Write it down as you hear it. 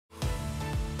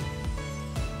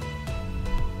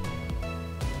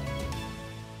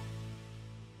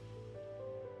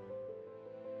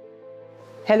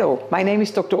Hello, my name is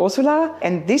Dr. Ursula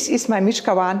and this is my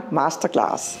Mishkawan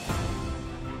Masterclass.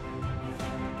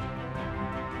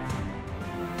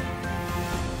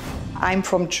 I'm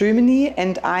from Germany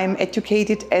and I'm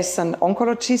educated as an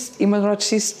oncologist,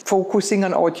 immunologist, focusing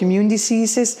on autoimmune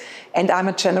diseases, and I'm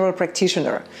a general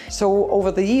practitioner. So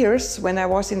over the years, when I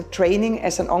was in training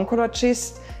as an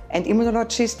oncologist and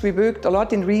immunologist, we worked a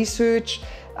lot in research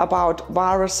about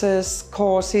viruses,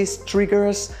 causes,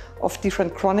 triggers of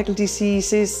different chronic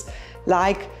diseases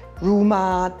like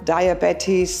rheuma,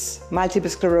 diabetes, multiple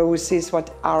sclerosis,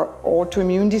 what are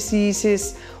autoimmune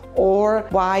diseases, or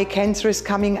why cancer is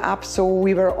coming up. So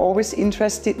we were always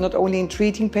interested not only in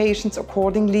treating patients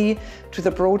accordingly to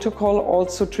the protocol,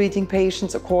 also treating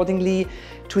patients accordingly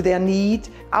to their need.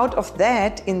 Out of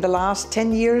that, in the last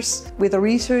 10 years, with a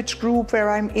research group where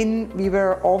I'm in, we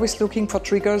were always looking for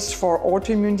triggers for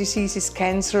autoimmune diseases,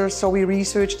 cancer. So we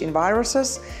researched in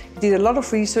viruses, did a lot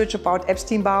of research about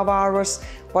Epstein-Barr virus,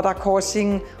 what are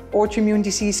causing autoimmune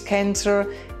disease,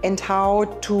 cancer, and how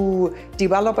to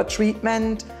develop a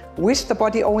treatment with the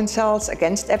body own cells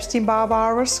against Epstein-Barr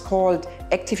virus called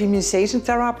active immunization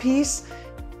therapies.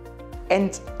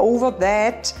 And over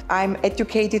that, I'm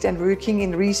educated and working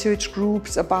in research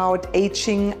groups about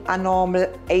aging, abnormal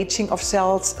aging of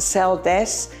cells, cell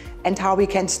death, and how we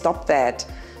can stop that.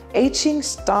 Aging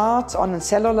starts on a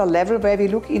cellular level where we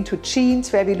look into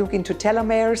genes, where we look into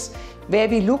telomeres, where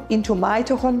we look into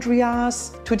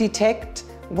mitochondria to detect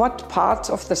what parts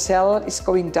of the cell is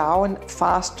going down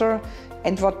faster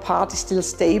and what part is still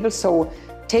stable. So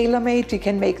tailor-made, we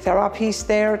can make therapies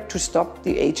there to stop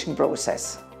the aging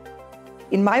process.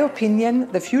 In my opinion,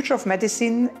 the future of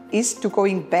medicine is to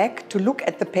going back to look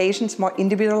at the patients more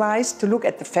individualized, to look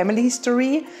at the family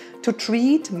history, to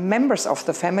treat members of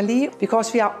the family,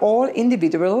 because we are all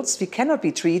individuals. We cannot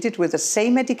be treated with the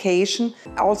same medication.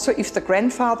 Also, if the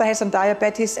grandfather has a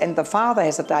diabetes and the father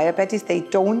has a diabetes, they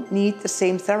don't need the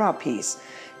same therapies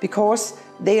because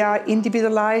they are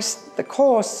individualized. The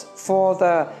cause for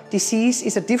the disease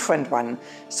is a different one.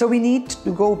 So we need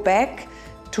to go back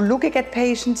to looking at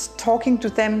patients, talking to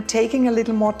them, taking a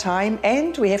little more time,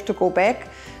 and we have to go back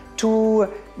to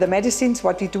the medicines,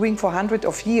 what we're doing for hundreds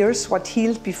of years, what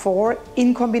healed before,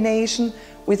 in combination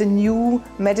with the new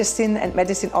medicine and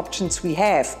medicine options we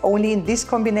have. Only in this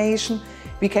combination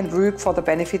we can work for the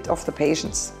benefit of the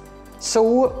patients.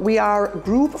 So we are a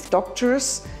group of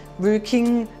doctors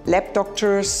working, lab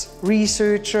doctors,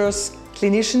 researchers,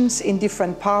 clinicians in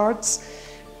different parts.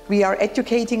 We are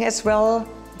educating as well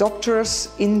doctors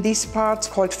in these parts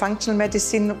called functional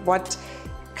medicine, what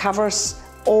covers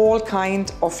all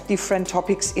kinds of different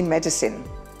topics in medicine.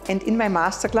 And in my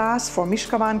masterclass for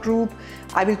Mishkawan group,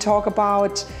 I will talk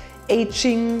about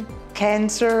aging,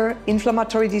 cancer,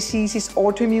 inflammatory diseases,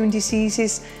 autoimmune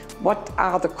diseases, what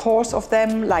are the cause of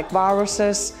them, like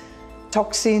viruses,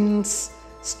 toxins,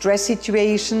 stress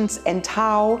situations, and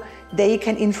how they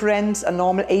can influence a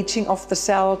normal aging of the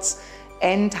cells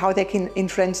and how they can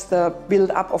influence the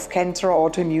build-up of cancer or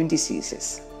autoimmune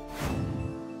diseases.